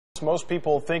Most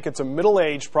people think it's a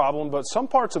middle-aged problem, but some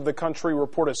parts of the country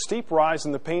report a steep rise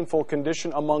in the painful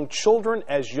condition among children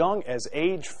as young as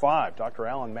age 5. Dr.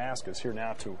 Alan Mask is here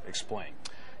now to explain.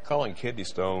 Calling kidney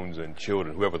stones in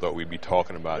children, whoever thought we'd be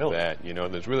talking about that, you know,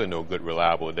 there's really no good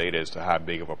reliable data as to how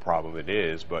big of a problem it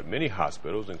is, but many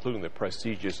hospitals, including the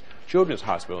prestigious Children's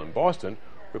Hospital in Boston,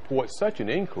 report such an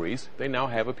increase, they now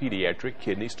have a pediatric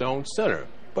kidney stone center.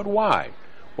 But why?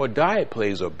 Well, diet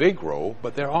plays a big role,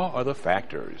 but there are other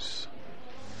factors.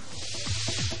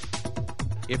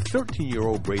 If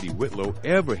 13-year-old Brady Whitlow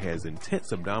ever has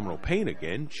intense abdominal pain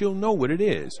again, she'll know what it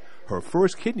is. Her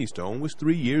first kidney stone was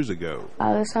 3 years ago.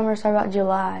 This summer started about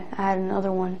July. I had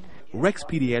another one. Rex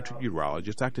pediatric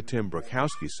urologist Dr. Tim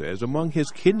Brokowski says among his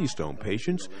kidney stone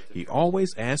patients, he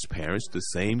always asks parents the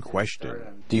same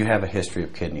question. Do you have a history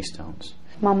of kidney stones?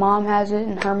 My mom has it,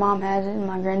 and her mom has it, and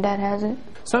my granddad has it.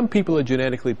 Some people are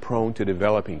genetically prone to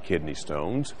developing kidney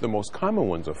stones. The most common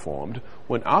ones are formed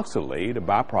when oxalate, a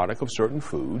byproduct of certain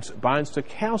foods, binds to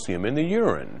calcium in the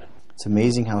urine. It's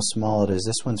amazing how small it is.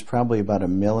 This one's probably about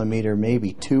 1 millimeter,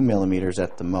 maybe 2 millimeters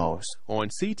at the most. On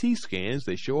CT scans,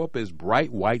 they show up as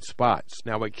bright white spots.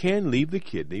 Now, it can leave the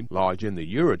kidney, lodge in the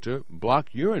ureter, block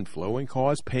urine flow, and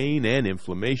cause pain and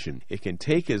inflammation. It can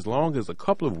take as long as a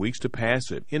couple of weeks to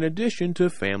pass it. In addition to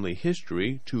family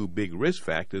history, 2 big risk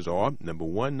factors are, number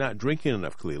 1, not drinking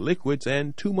enough clear liquids,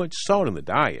 and too much salt in the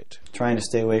diet. Trying to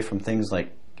stay away from things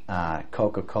like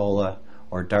Coca-Cola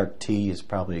or dark tea is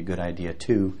probably a good idea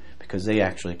too, because they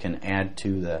actually can add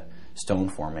to the stone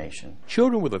formation.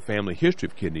 Children with a family history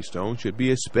of kidney stones should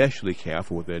be especially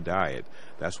careful with their diet.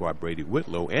 That's why Brady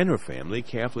Whitlow and her family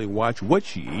carefully watch what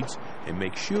she eats and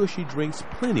make sure she drinks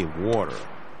plenty of water.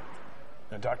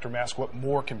 Now, Dr. Mask, what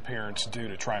more can parents do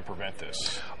to try and prevent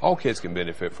this? All kids can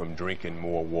benefit from drinking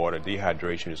more water.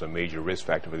 Dehydration is a major risk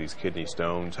factor for these kidney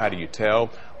stones. How do you tell?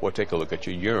 Well, take a look at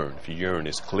your urine. If your urine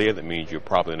is clear, that means you're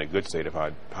probably in a good state of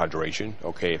hydration.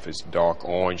 Okay, if it's dark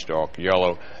orange, dark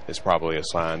yellow, it's probably a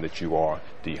sign that you are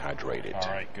dehydrated.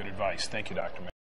 All right, good advice. Thank you, Dr. Mask.